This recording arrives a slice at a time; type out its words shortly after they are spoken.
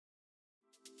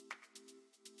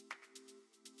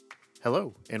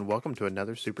Hello, and welcome to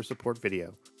another Super Support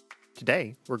video.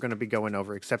 Today, we're going to be going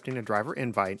over accepting a driver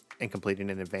invite and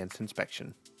completing an advanced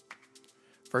inspection.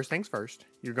 First things first,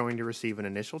 you're going to receive an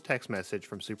initial text message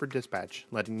from Super Dispatch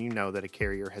letting you know that a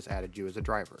carrier has added you as a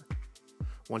driver.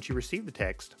 Once you receive the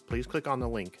text, please click on the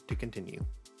link to continue.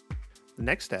 The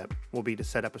next step will be to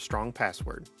set up a strong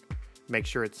password. Make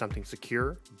sure it's something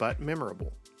secure but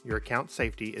memorable. Your account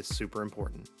safety is super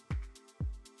important.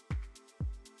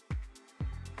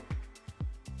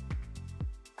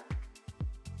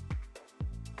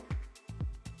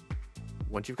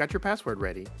 Once you've got your password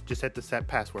ready, just hit the Set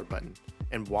Password button,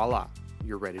 and voila,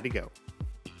 you're ready to go.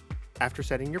 After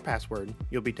setting your password,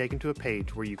 you'll be taken to a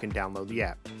page where you can download the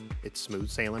app. It's smooth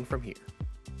sailing from here.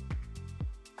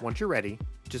 Once you're ready,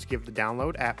 just give the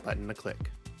Download App button a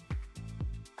click.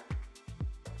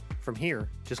 From here,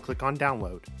 just click on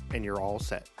Download, and you're all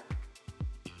set.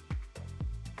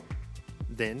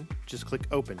 Then, just click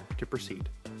Open to proceed.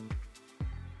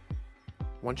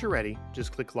 Once you're ready,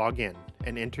 just click Log In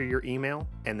and enter your email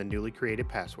and the newly created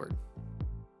password.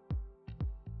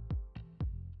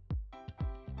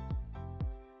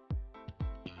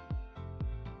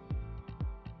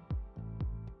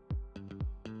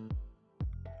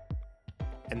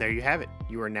 And there you have it.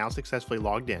 You are now successfully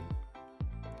logged in.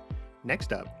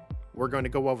 Next up, we're going to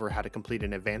go over how to complete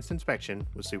an advanced inspection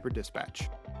with Super Dispatch.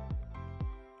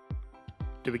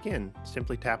 To begin,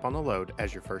 simply tap on the load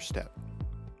as your first step.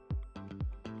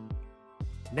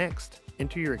 Next,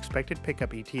 enter your expected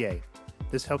pickup ETA.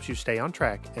 This helps you stay on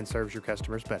track and serves your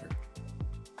customers better.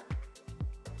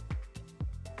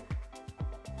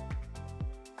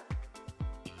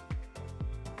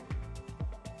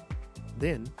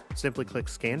 Then, simply click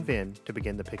Scan VIN to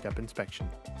begin the pickup inspection.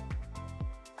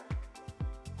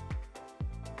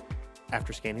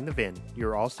 After scanning the VIN,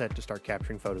 you're all set to start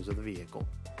capturing photos of the vehicle.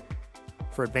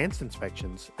 For advanced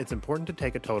inspections, it's important to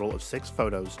take a total of 6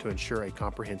 photos to ensure a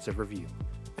comprehensive review.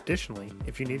 Additionally,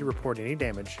 if you need to report any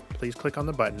damage, please click on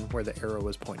the button where the arrow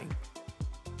is pointing.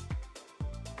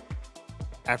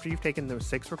 After you've taken those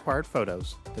 6 required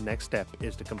photos, the next step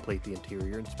is to complete the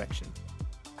interior inspection.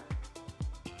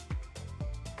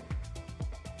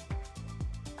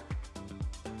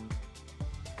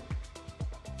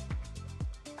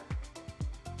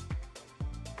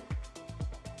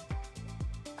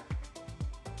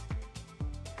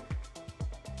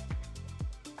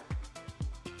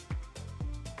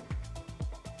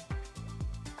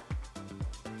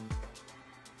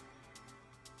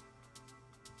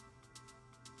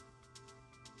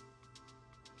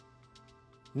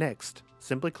 Next,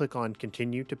 simply click on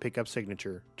Continue to Pickup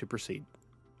Signature to proceed.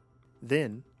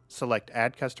 Then, select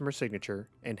Add Customer Signature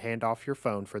and hand off your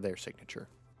phone for their signature.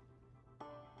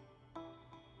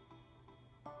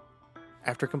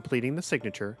 After completing the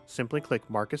signature, simply click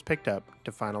Mark as Picked Up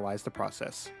to finalize the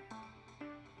process.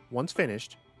 Once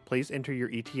finished, please enter your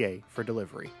ETA for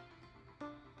delivery.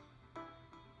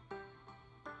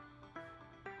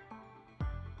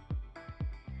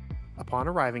 Upon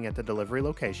arriving at the delivery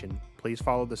location, please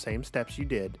follow the same steps you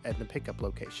did at the pickup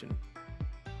location.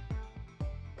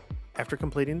 After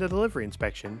completing the delivery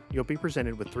inspection, you'll be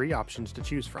presented with 3 options to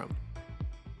choose from.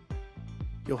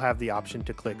 You'll have the option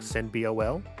to click Send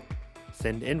BOL,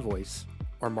 Send Invoice,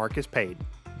 or Mark as Paid,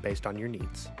 based on your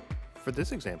needs. For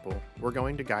this example, we're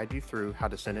going to guide you through how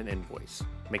to send an invoice,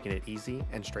 making it easy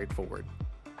and straightforward.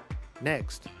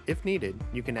 Next, if needed,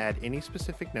 you can add any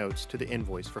specific notes to the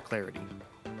invoice for clarity.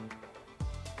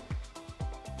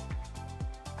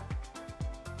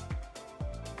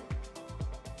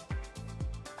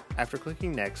 After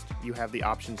clicking Next, you have the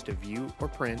options to view or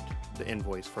print the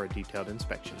invoice for a detailed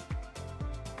inspection.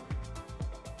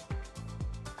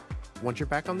 Once you're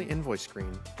back on the invoice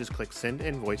screen, just click Send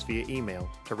Invoice via email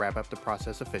to wrap up the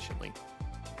process efficiently.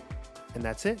 And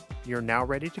that's it. You're now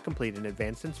ready to complete an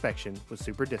advanced inspection with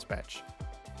Super Dispatch.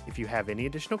 If you have any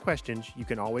additional questions, you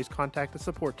can always contact the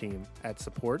support team at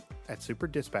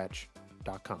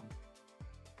support@superdispatch.com.